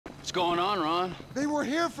What's going on, Ron? They were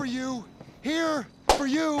here for you. Here for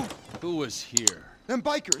you. Who was here? Them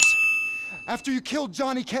bikers. After you killed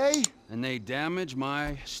Johnny K. And they damage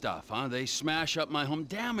my stuff, huh? They smash up my home,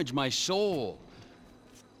 damage my soul.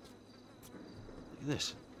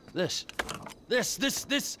 This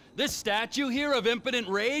statue here of impotent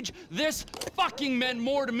rage, this fucking meant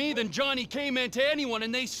more to me than Johnny K meant to anyone,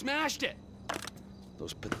 and they smashed it.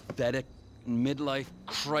 Those pathetic midlife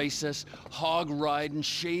crisis, hog-riding,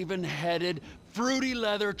 shaven-headed, fruity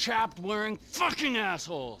leather, chapped-wearing fucking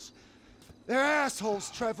assholes. They're assholes,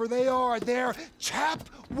 Trevor. They are. They're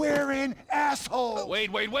chap-wearing assholes.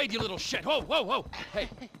 Wait, you little shit. Whoa. Hey,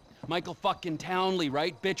 Michael fucking Townley,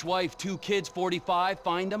 right? Bitch wife, 2 kids, 45.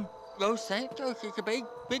 Find him? Los Santos is a big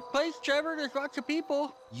place, Trevor. There's lots of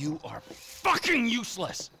people. You are fucking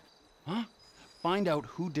useless. Huh? Find out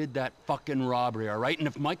who did that fucking robbery, all right? And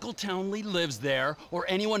if Michael Townley lives there, or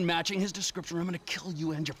anyone matching his description, I'm gonna kill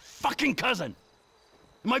you and your fucking cousin.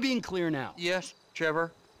 Am I being clear now? Yes,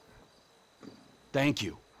 Trevor. Thank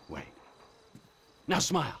you, Wayne. Now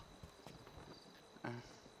smile.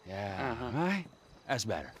 Yeah, right? That's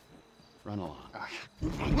better. Run along.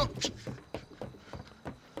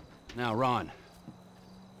 Now, Ron,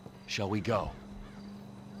 shall we go?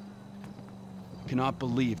 Cannot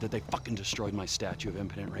believe that they fucking destroyed my statue of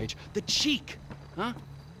impotent rage. The cheek, huh?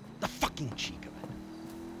 The fucking cheek of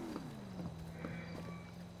it.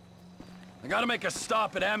 I gotta make a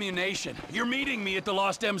stop at ammunition. You're meeting me at the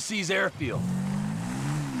Lost MC's airfield.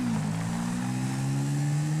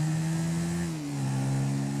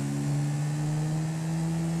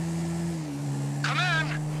 Come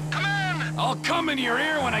in! I'll come in your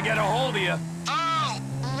ear when I get a hold of you. Oh,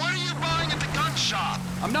 what are you buying at the gun shop?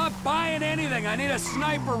 I'm not buying anything. I need a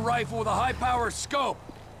sniper rifle with a high-power scope.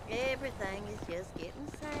 Everything is just getting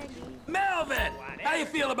saggy. Melvin! How you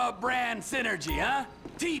feel about brand synergy, huh?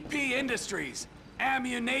 TP Industries.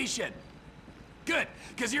 Ammunition. Good,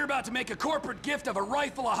 because you're about to make a corporate gift of a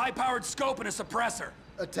rifle, a high-powered scope, and a suppressor.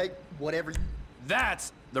 Take whatever.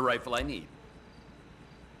 That's the rifle I need.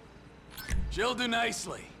 She'll do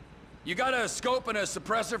nicely. You got a scope and a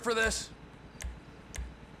suppressor for this?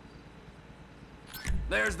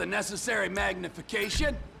 There's the necessary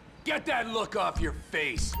magnification. Get that look off your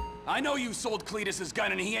face. I know you sold Cletus's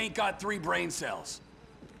gun and he ain't got 3 brain cells.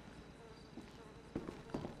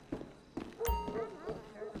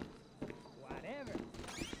 Whatever.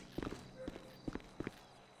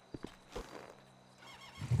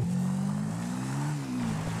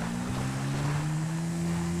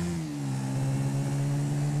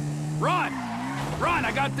 Ron,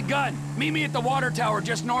 I got the gun. Meet me at the water tower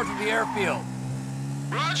just north of the airfield.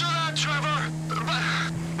 Roger that, Trevor.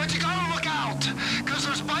 But you gotta look out, because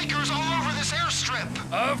there's bikers all over this airstrip.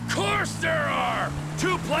 Of course there are!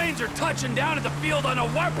 2 planes are touching down at the field on a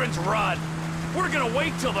weapons run. We're gonna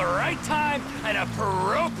wait till the right time and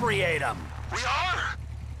appropriate them. We are?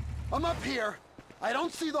 I'm up here. I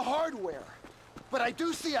don't see the hardware, but I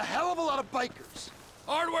do see a hell of a lot of bikers.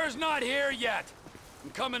 Hardware's not here yet. I'm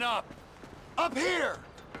coming up. Up here!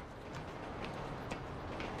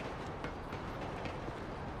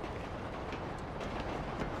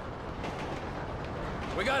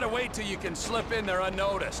 We gotta wait till you can slip in there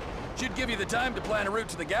unnoticed. Should give you the time to plan a route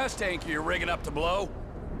to the gas tank you're rigging up to blow.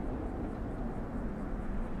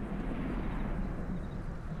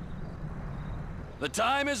 The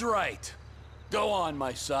time is right. Go on,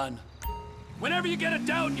 my son. Whenever you get a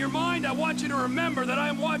doubt in your mind, I want you to remember that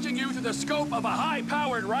I'm watching you through the scope of a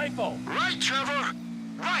high-powered rifle. Right, Trevor.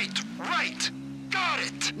 Right. Got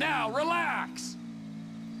it. Now, relax.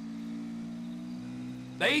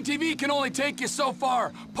 The ATV can only take you so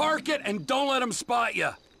far. Park it and don't let them spot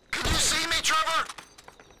you. Can you see me, Trevor?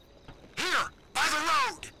 Here, by the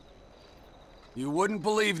road. You wouldn't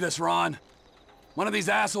believe this, Ron. One of these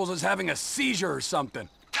assholes is having a seizure or something.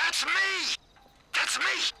 That's me.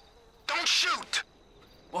 Don't shoot.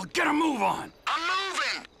 Well, get a move on. I'm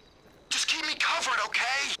moving. Just keep me covered,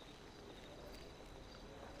 okay?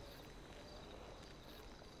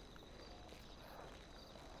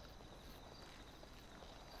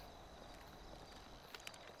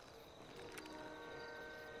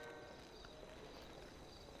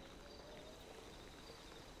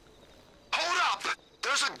 Hold up!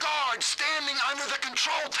 There's a guard standing under the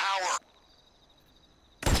control tower.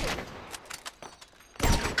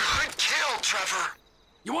 Good kill, Trevor.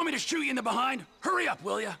 You want me to shoot you in the behind? Hurry up,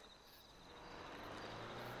 will ya?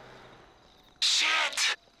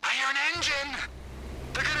 Shit! I hear an engine!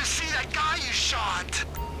 They're gonna see that guy you shot!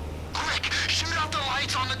 Quick, shoot out the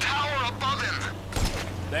lights on the tower above him!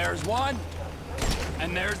 There's one,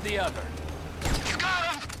 and there's the other. You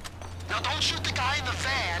got him! Now don't shoot the guy in the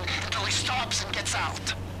van,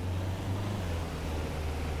 out.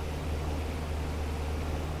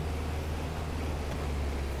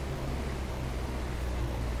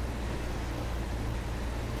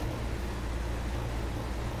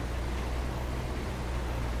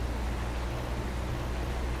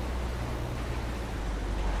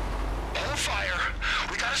 Hold fire.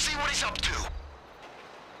 We gotta see what he's up to.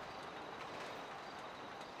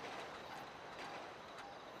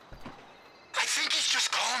 I think he's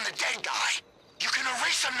just calling the dead guy. You can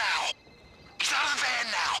erase him now. He's out of the van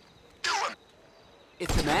now. Do him. If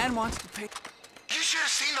the man wants to pay... You should have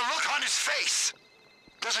seen the look on his face.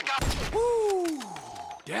 There's a guy... Woo!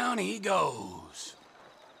 Down he goes.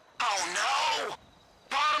 Oh no!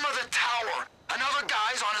 Bottom of the tower. Another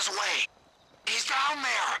guy's on his way. He's down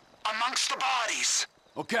there, amongst the bodies.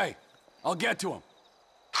 Okay, I'll get to him.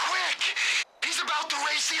 Quick! He's about to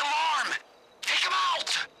raise the alarm! Take him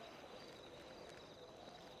out!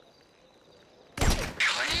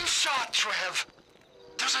 Clean shot, Trev.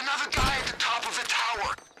 There's another guy at the top of the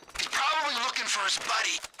tower. He's probably looking for his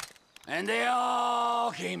buddy. And they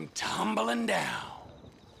all came tumbling down.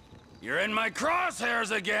 You're in my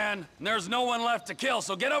crosshairs again, and there's no one left to kill,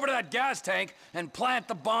 so get over to that gas tank and plant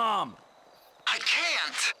the bomb. I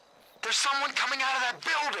can't. There's someone coming out of that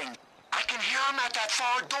building. I can hear him at that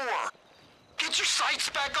far door. Get your sights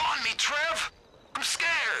back on me, Trev. I'm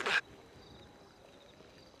scared.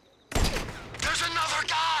 There's another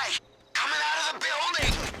guy coming out of the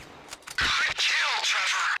building. Good kill,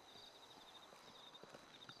 Trevor.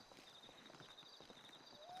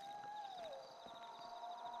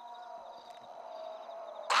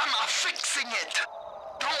 I'm fixing it.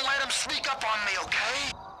 Don't let him sneak up on me,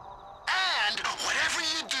 okay? And whatever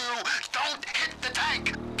you do, don't hit the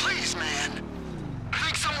tank. Please, man. I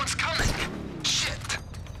think someone's coming. Shit.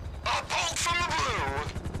 A bolt from the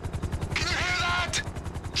blue. Can you hear that?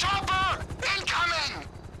 Chopper! Incoming!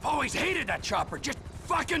 I've always hated that chopper. Just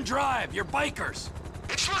fucking drive. You're bikers.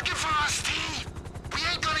 It's looking for us, T. We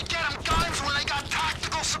ain't gonna get them guns when they got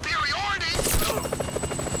tactical superiority.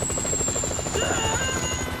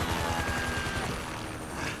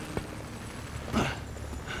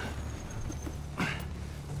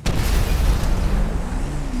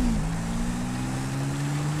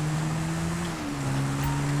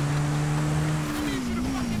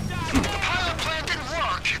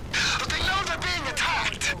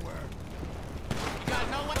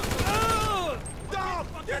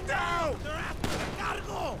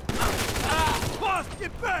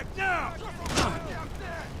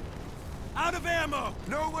 Out of ammo!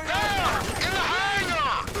 No way There! out! In the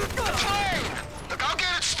hangar! The plane! Look, I'll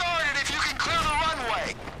get it started if you can clear the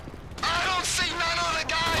runway. I don't see none of the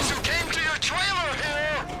guys who came to your trailer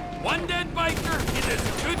here! One dead biker is as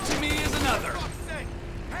good to me as another.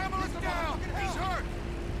 Hammer is down! He's hurt!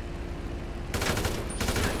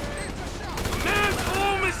 Man's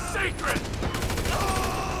home is sacred!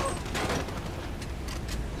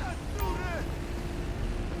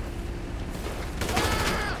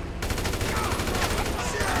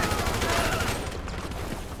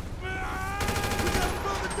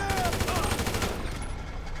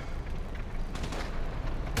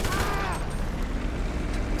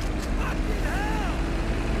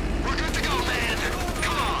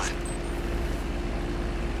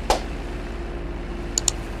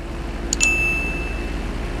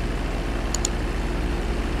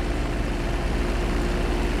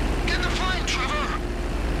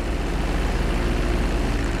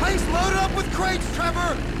 Crates,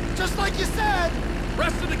 Trevor! Just like you said!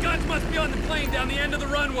 Rest of the guns must be on the plane down the end of the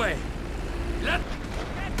runway. Let...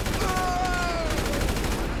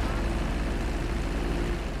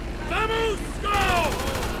 Vamos, go!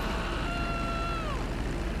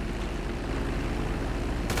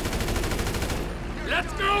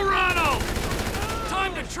 Let's go, Ronald!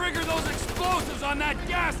 Time to trigger those explosives on that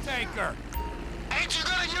gas tanker! Ain't you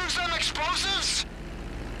gonna use them explosives?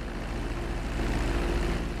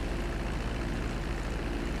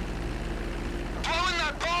 Blowing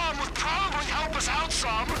that bomb would probably help us out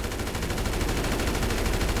some.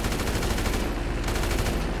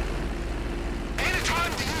 Ain't it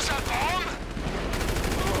time to use that bomb?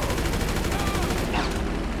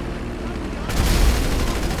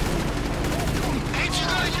 Ain't you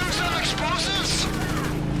gonna use them explosives?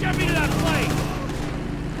 Get me to that plane!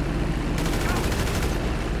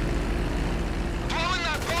 Blowing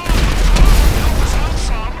that bomb would probably help us out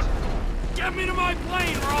some. Get me to my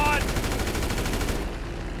plane, Rod!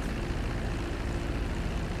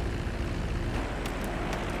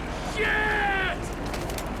 Shit!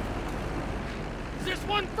 Is this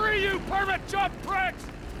one for you, permit job pricks?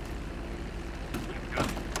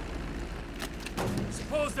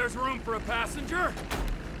 Suppose there's room for a passenger.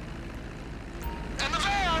 In the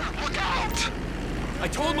van! Look out! I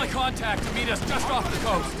told my contact to meet us just off the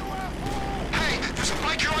coast. Hey, there's a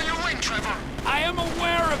biker on your wing, Trevor. I am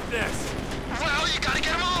aware of this. Well, you gotta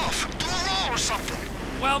get him off. Do a roll or something.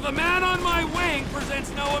 While the man on my wing presents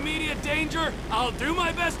no immediate danger, I'll do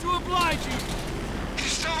my best to oblige you.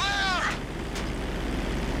 He's still there!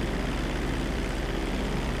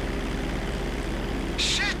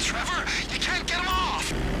 Shit, Trevor! You can't get him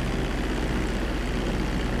off!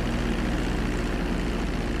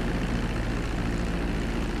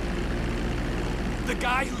 The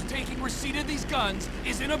guy who's taking receipt of these guns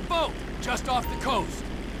is in a boat just off the coast.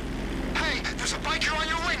 Hey, there's a biker on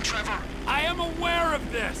your wing, Trevor. I am aware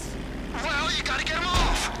of this. Well, you gotta get him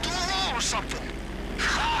off. Do a roll or something.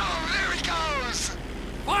 Oh, there he goes!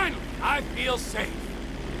 Finally, I feel safe.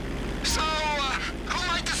 So, who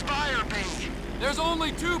might this buyer be? There's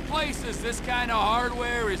only two places this kind of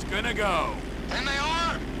hardware is gonna go. And they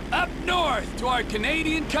are? Up north to our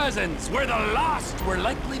Canadian cousins, where the lost were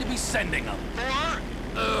likely to be sending them.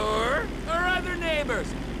 Or our other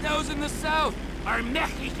neighbors, those in the south, our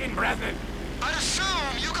Mexican brethren. I'd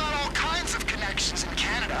assume you got all kinds of connections in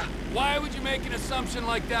Canada. Why would you make an assumption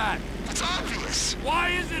like that? It's obvious. Why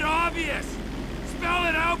is it obvious? Spell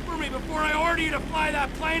it out for me before I order you to fly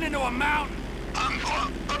that plane into a mountain.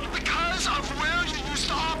 Because of where you used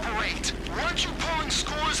to operate. Weren't you pulling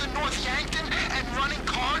scores in North Yankton and running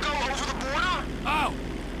cargo over the border? Oh,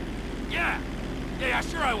 yeah,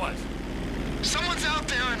 sure I was. Someone's out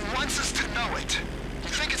there and wants us to know it. You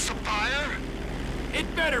think it's the buyer?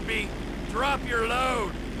 It better be. Drop your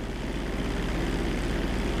load.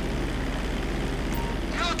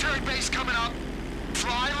 Military base coming up.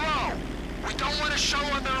 Fly low. We don't want to show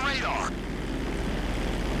on their radar.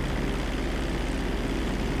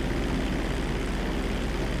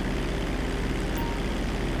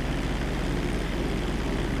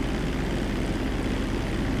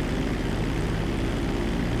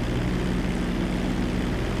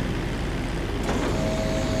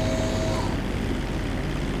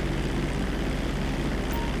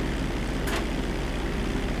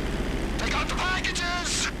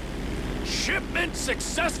 Shipment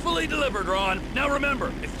successfully delivered, Ron. Now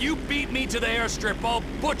remember, if you beat me to the airstrip, I'll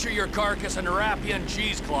butcher your carcass and wrap you in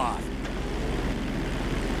cheesecloth.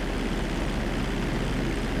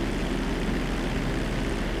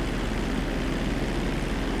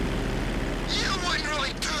 You wouldn't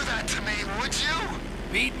really do that to me, would you?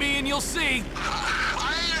 Beat me and you'll see.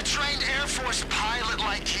 I ain't a trained Air Force pilot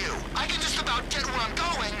like you. I can just about get where I'm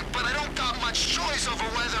going, but I don't got much choice over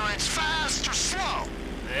whether it's fast or slow.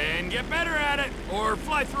 Then get better at it, or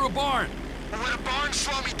fly through a barn. Would a barn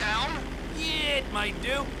slow me down? Yeah, it might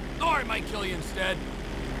do. Or it might kill you instead.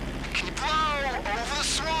 Keep low, over the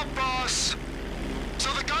swamp, boss.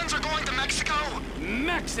 So the guns are going to Mexico?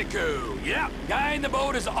 Mexico, yeah. Guy in the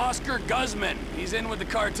boat is Oscar Guzman. He's in with the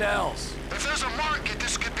cartels. If there's a market,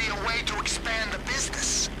 this could be a way to expand the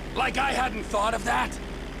business. Like I hadn't thought of that.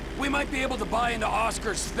 We might be able to buy into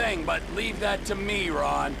Oscar's thing, but leave that to me,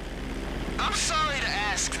 Ron. I'm sorry to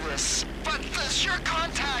ask this, but does your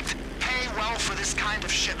contact pay well for this kind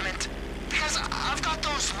of shipment? Because I've got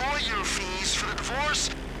those lawyer fees for the divorce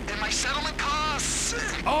and my settlement costs.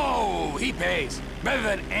 Oh, he pays. Better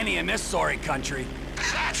than any in this sorry country.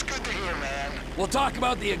 That's good to hear, man. We'll talk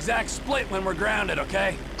about the exact split when we're grounded,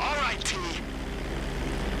 okay? All right, T.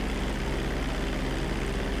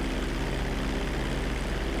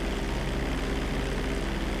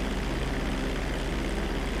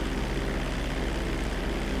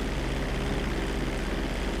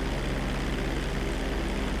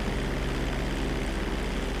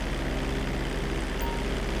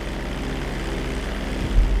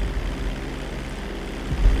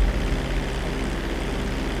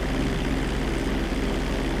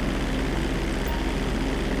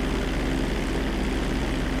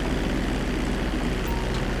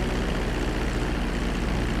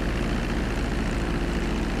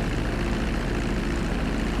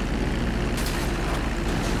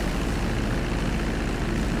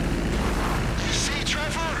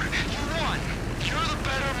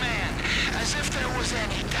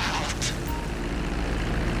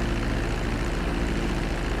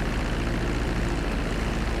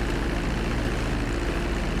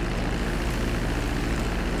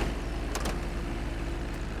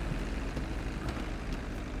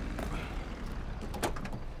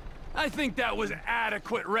 I think that was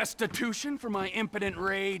adequate restitution for my impotent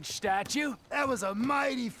rage statue. That was a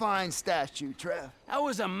mighty fine statue, Trev. That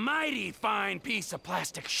was a mighty fine piece of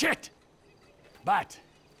plastic shit. But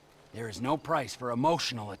there is no price for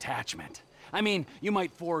emotional attachment. I mean, you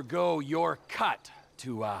might forego your cut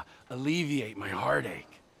to alleviate my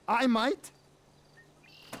heartache. I might?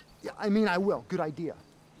 Yeah, I mean, I will. Good idea.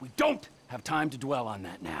 We don't have time to dwell on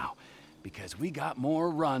that now, because we got more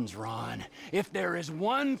runs, Ron. If there is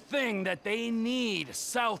one thing that they need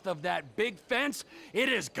south of that big fence, it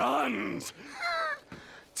is guns!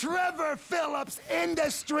 Trevor Phillips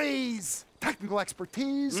Industries! Technical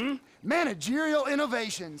expertise, managerial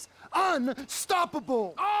innovations,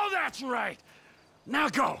 unstoppable! Oh, that's right! Now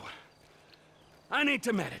go! I need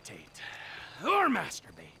to meditate. Or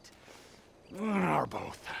masturbate. Or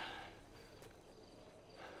both.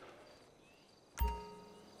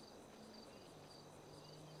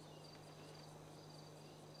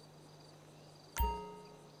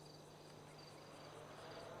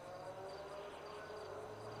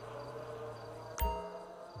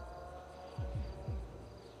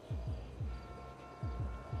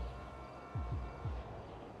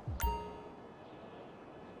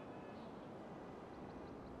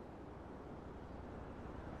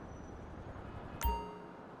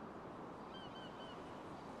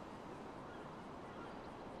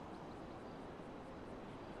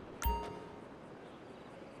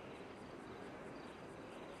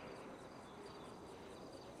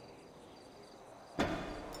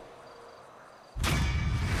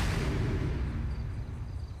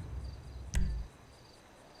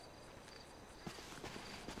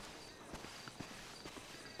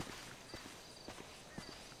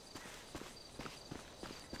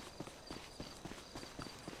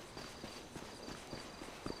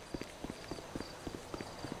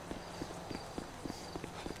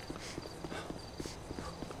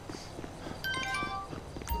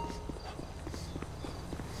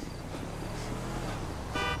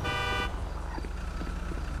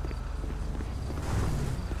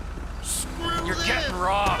 You're getting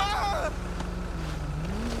robbed.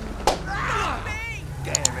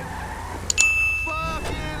 Damn it.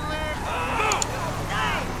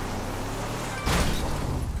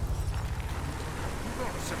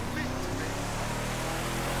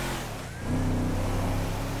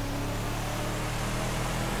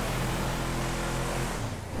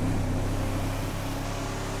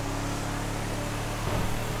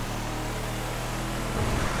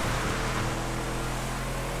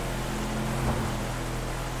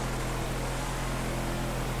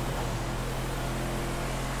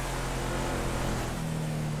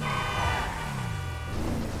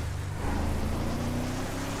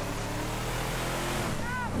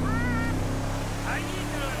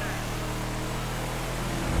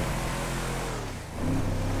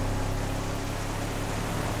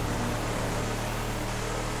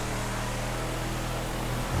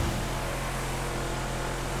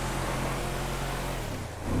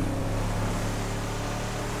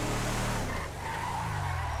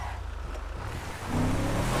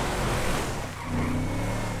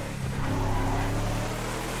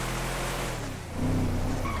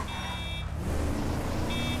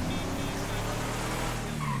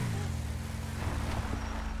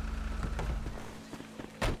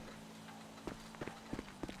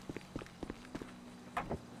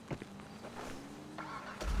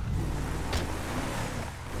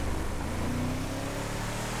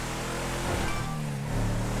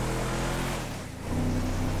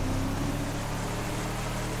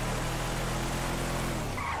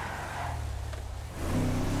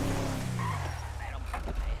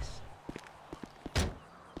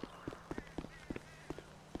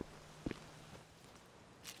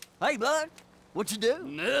 Hey, bud, what you do?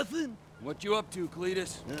 Nothing. What you up to,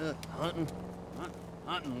 Cletus? Hunting.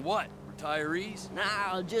 Hunting what? Retirees?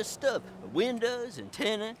 Nah, just stuff. Windows,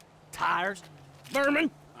 antenna, tires,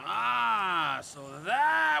 vermin. Ah, so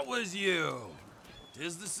that was you.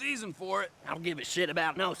 'Tis the season for it. I don't give a shit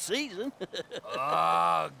about no season.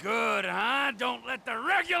 Oh, good, huh? Don't let the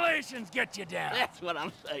regulations get you down. That's what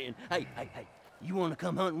I'm saying. Hey, you want to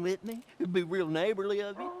come hunting with me? It'd be real neighborly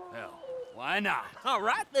of you. Hell, why not? All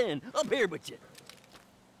right, then. Up here with you.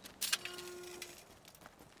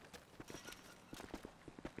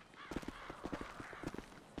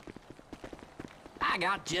 I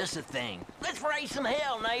got just a thing. Let's raise some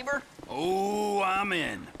hell, neighbor. Oh, I'm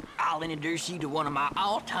in. I'll introduce you to one of my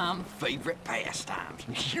all-time favorite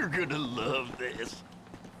pastimes. You're gonna love this.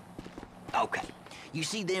 Okay, you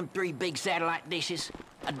see them 3 big satellite dishes?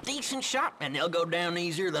 A decent shot, and they'll go down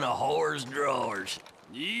easier than a whore's drawers.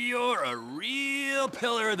 You're a real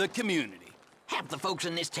pillar of the community. Half the folks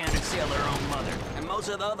in this town would sell their own mother, and most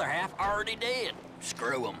of the other half already dead.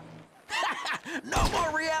 Screw them. No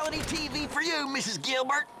more reality TV for you, Mrs.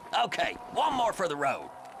 Gilbert. Okay, one more for the road.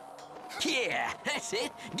 Yeah, that's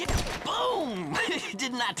it. Boom!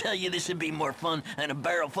 Didn't I tell you this would be more fun than a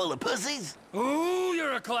barrel full of pussies? Ooh,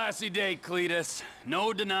 you're a classy date, Cletus.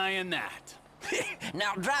 No denying that.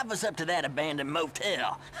 Now drive us up to that abandoned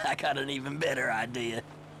motel. I got an even better idea.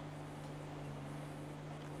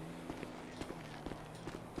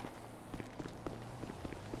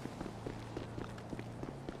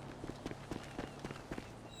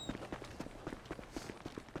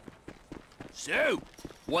 So,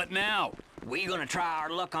 what now? We're gonna try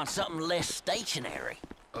our luck on something less stationary.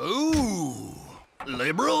 Ooh,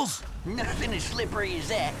 liberals? Nothing as slippery as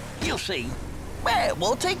that. You'll see. Well,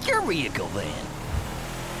 we'll take your vehicle then.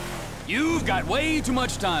 You've got way too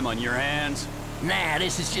much time on your hands. Nah,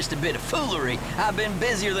 this is just a bit of foolery. I've been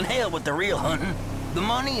busier than hell with the real hunting. The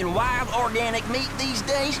money in wild organic meat these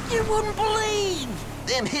days, you wouldn't believe.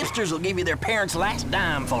 Them hipsters will give you their parents' last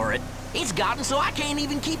dime for it. It's gotten so I can't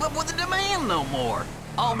even keep up with the demand no more.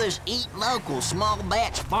 All this eat local, small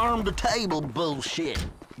batch, farm to table bullshit.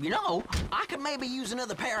 You know, I could maybe use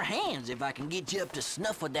another pair of hands if I can get you up to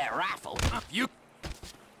snuff with that rifle.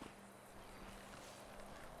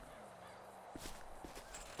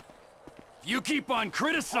 You keep on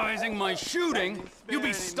criticizing my shooting, you'll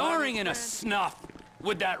be starring in a snuff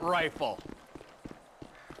with that rifle.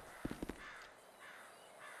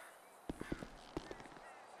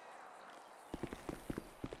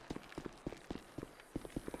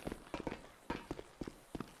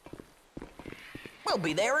 We'll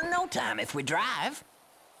be there in no time if we drive.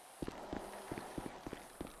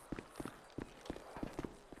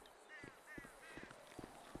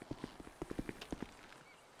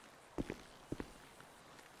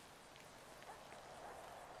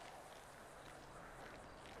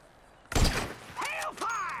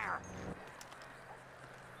 Hellfire!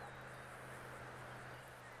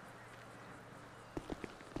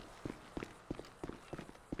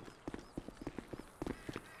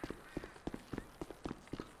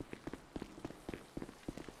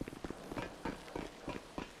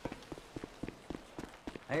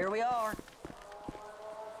 Here we are.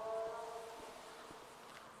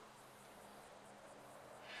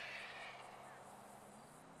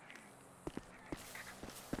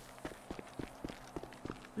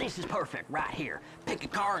 This is perfect right here. Pick a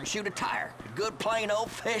car and shoot a tire. Good plain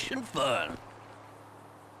old-fashioned fun.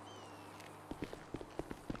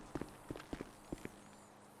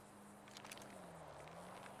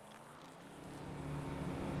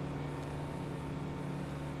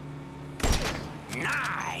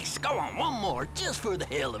 Nice! Go on, one more, just for the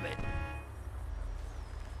hell of it.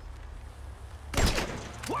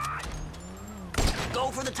 What? Go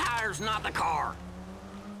for the tires, not the car.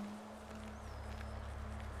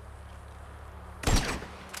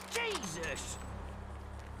 Jesus!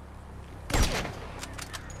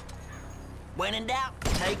 When in doubt,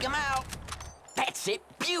 take him out. That's it,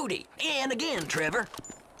 beauty. And again, Trevor.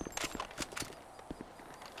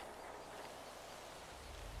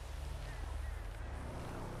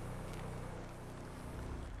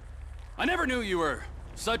 I never knew you were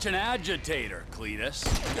such an agitator, Cletus.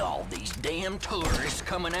 All these damn tourists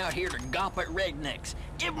coming out here to gawp at rednecks.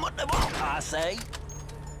 Give them what they want, I say.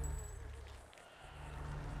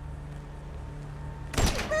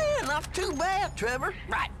 Man, not too bad, Trevor.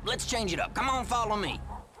 Right, let's change it up. Come on, follow me.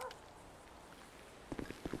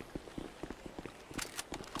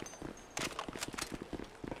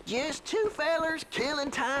 Just two fellers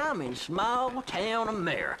killing time in small town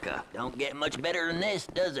America. Don't get much better than this,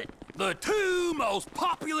 does it? The two most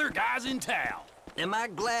popular guys in town. Am I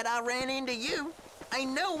glad I ran into you?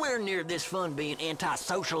 Ain't nowhere near this fun being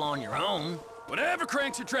antisocial on your own. Whatever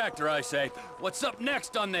cranks your tractor, I say. What's up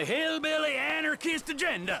next on the hillbilly anarchist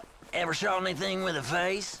agenda? Ever shot anything with a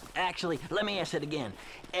face? Actually, let me ask it again.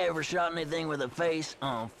 Ever shot anything with a face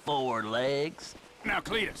on 4 legs? Now,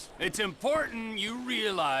 Cletus, it's important you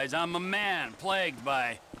realize I'm a man plagued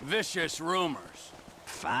by vicious rumors.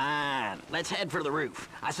 Fine. Let's head for the roof.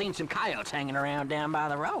 I seen some coyotes hanging around down by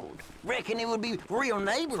the road. Reckon it would be real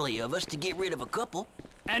neighborly of us to get rid of a couple.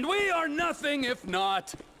 And we are nothing if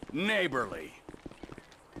not neighborly.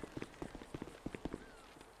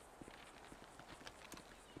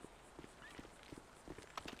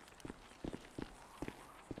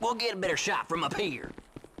 We'll get a better shot from up here.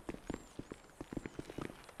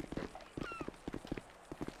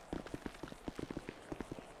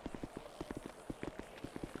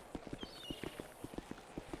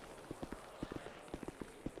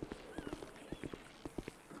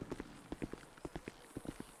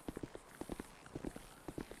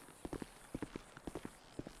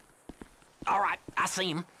 All right, I see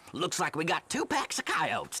him. Looks like we got 2 packs of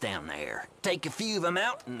coyotes down there. Take a few of them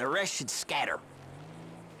out and the rest should scatter.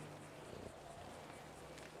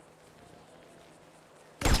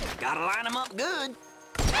 Gotta line them up good.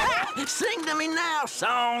 Sing to me now,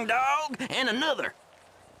 song dog, and another.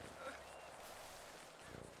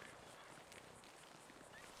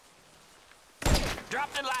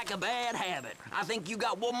 Dropped it like a bad habit. I think you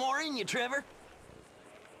got one more in you, Trevor.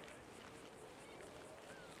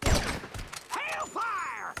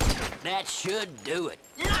 Hellfire! That should do it.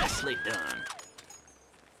 Nicely done.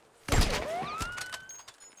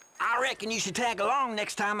 I reckon you should tag along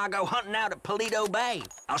next time I go hunting out at Paleto Bay.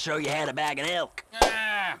 I'll show you how to bag an elk.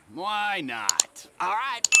 Why not? All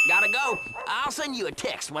right, gotta go. I'll send you a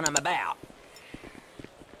text when I'm about.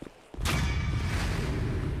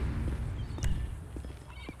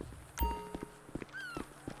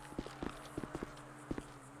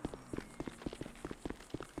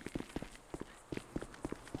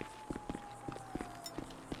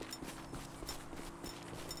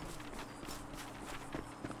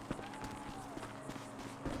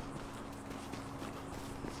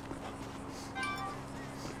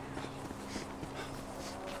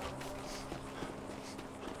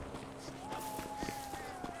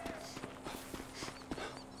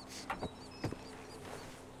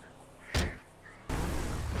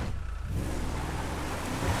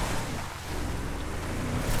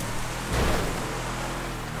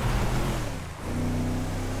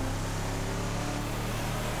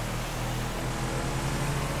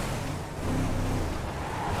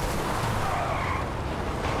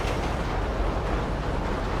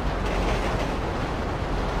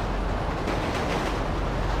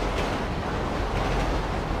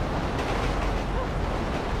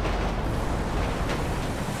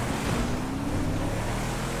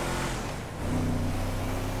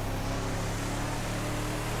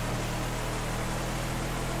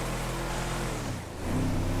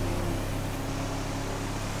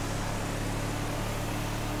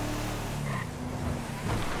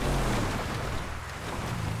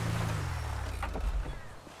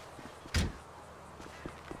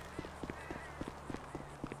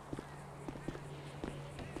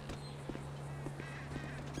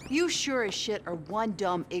 You sure as shit are one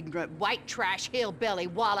dumb, ignorant, white trash hillbilly,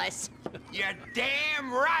 Wallace. You're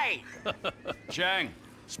damn right! Chang,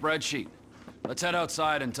 spreadsheet. Let's head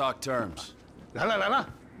outside and talk terms. 来了来了，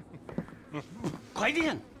快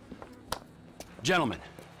点！ Gentlemen,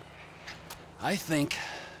 I think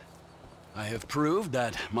I have proved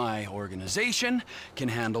that my organization can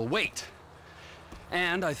handle weight.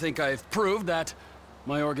 And I think I've proved that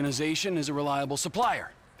my organization is a reliable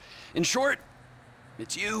supplier. In short,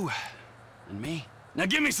 it's you and me. Now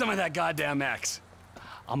give me some of that goddamn X.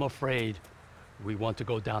 I'm afraid we want to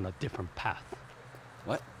go down a different path.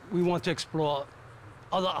 What? We want to explore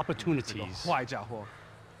other opportunities. 坏家伙，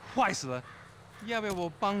坏死了！要不要我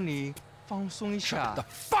帮你放松一下 The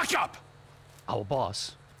fuck up! Our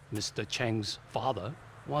boss, Mr. Cheng's father,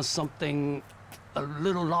 wants something a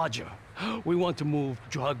little larger. We want to move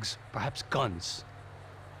drugs, perhaps guns.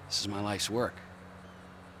 This is my life's work.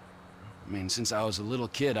 I mean, since I was a little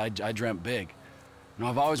kid, I dreamt big. You know,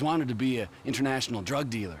 I've always wanted to be an international drug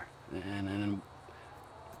dealer and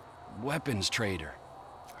a weapons trader.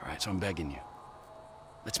 All right, so I'm begging you.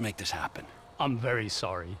 Let's make this happen. I'm very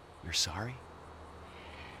sorry. You're sorry?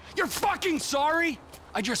 You're fucking sorry?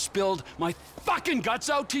 I just spilled my fucking guts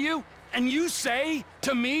out to you, and you say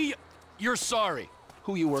to me, you're sorry.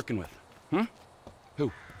 Who are you working with? Hmm?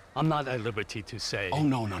 Who? I'm not at liberty to say. Oh,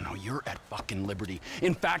 no, you're at fucking liberty.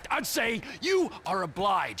 In fact, I'd say you are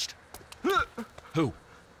obliged. Who?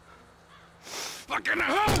 Fucking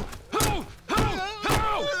who? Who?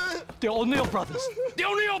 The O'Neill brothers. The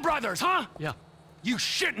O'Neill brothers, huh? Yeah. You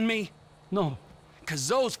shitting me? No. Cause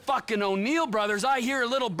those fucking O'Neill brothers, I hear a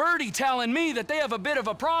little birdie telling me that they have a bit of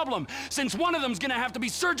a problem, since one of them's gonna have to be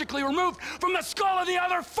surgically removed from the skull of the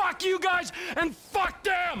other. Fuck you guys, and fuck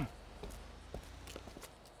them!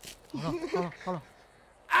 hold on.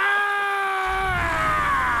 Ah!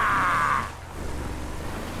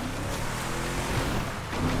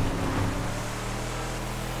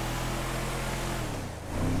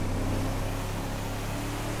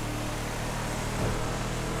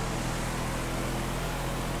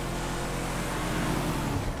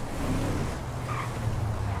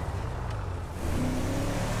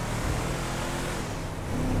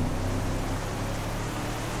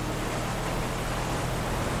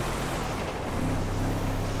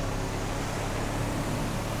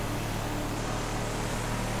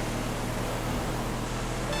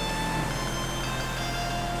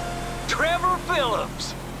 Trevor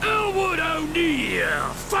Phillips! Elwood O'Neill!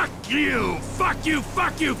 Fuck you! Fuck you!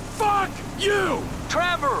 Fuck you! Fuck you!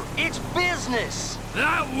 Trevor, it's business!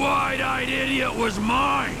 That wide-eyed idiot was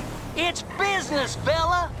mine! It's business,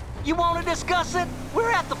 fella! You want to discuss it?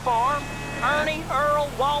 We're at the farm. Ernie, Earl,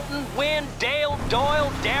 Walton, Wynn, Dale,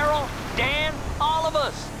 Doyle, Darrell, Dan, all of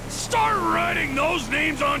us. Start writing those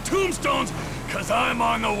names on tombstones, cause I'm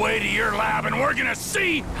on the way to your lab and we're gonna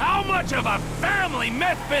see how much of a family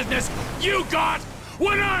meth business you got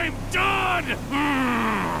when I'm done!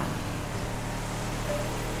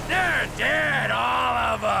 They're dead, all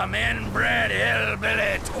of them, inbred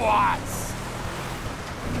hillbilly twats.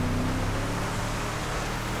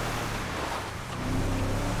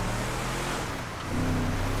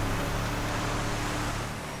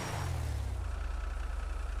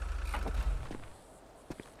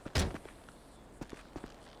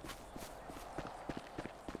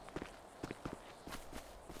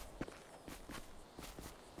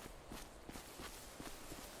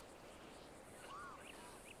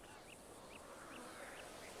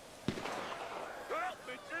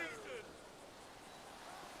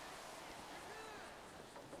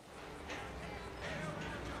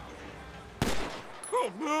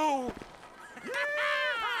 Oh, no!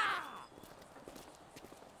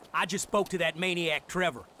 I just spoke to that maniac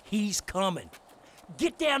Trevor. He's coming.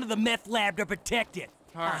 Get down to the meth lab to protect it.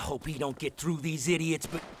 I hope he don't get through these idiots,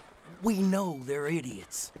 but we know they're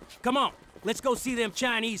idiots. Come on, let's go see them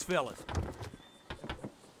Chinese fellas.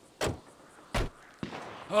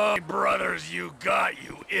 Oh, brothers, you got,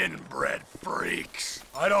 you inbred freaks.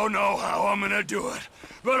 I don't know how I'm gonna do it,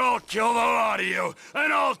 but I'll kill the lot of you,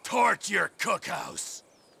 and I'll torch your cookhouse.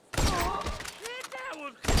 Oh, shit, that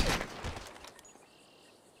was...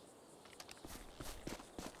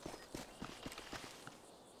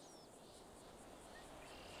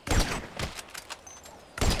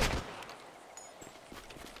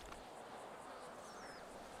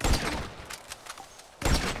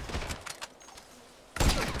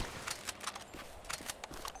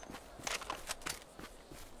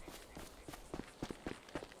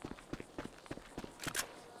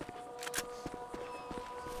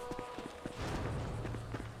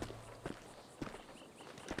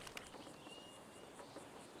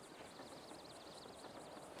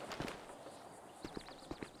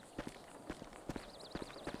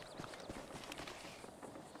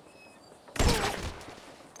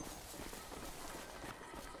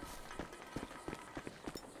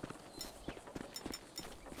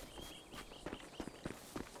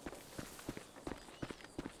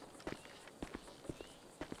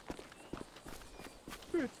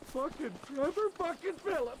 It's fucking Trevor fucking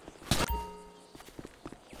Phillips.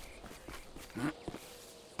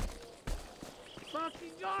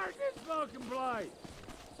 Fucking guard this fucking place.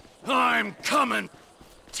 I'm coming.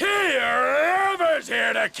 Whoever's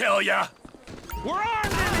here to kill ya. We're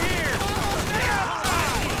armed in here!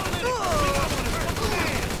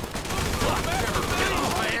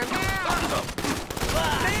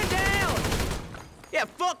 Man down! Yeah,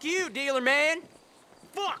 fuck you, dealer man!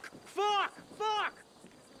 Fuck! Fuck! Fuck!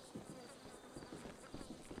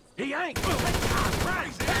 He ain't!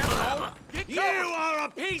 You are a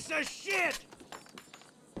piece of shit!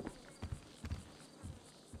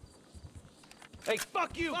 Hey,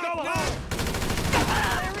 fuck you! Fuck go home!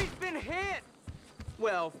 Larry's been hit!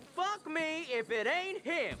 Well, fuck me if it ain't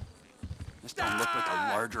him! This don't look like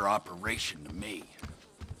a larger operation to me.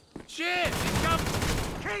 Shit! He's coming!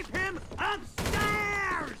 Keep him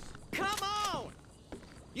upstairs! Come on!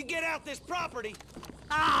 You get out this property!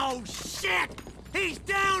 Oh, shit! He's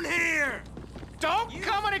down here! Don't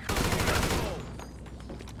come on!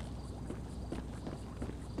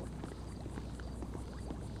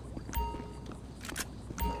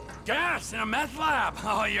 Gas in a meth lab!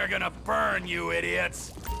 Oh, you're gonna burn, you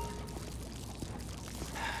idiots!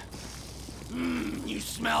 You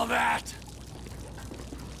smell that?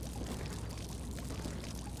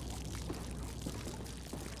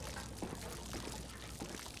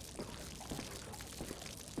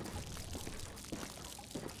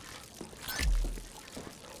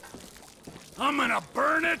 I'm gonna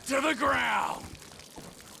burn it to the ground!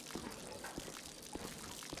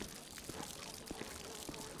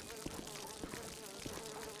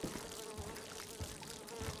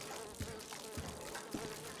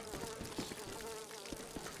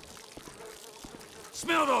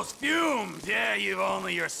 Smell those fumes! Yeah, you've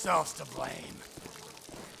only yourselves to blame.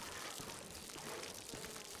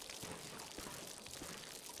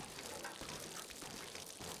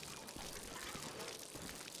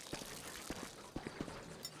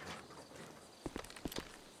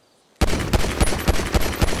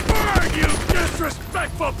 Burn, you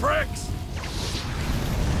disrespectful pricks!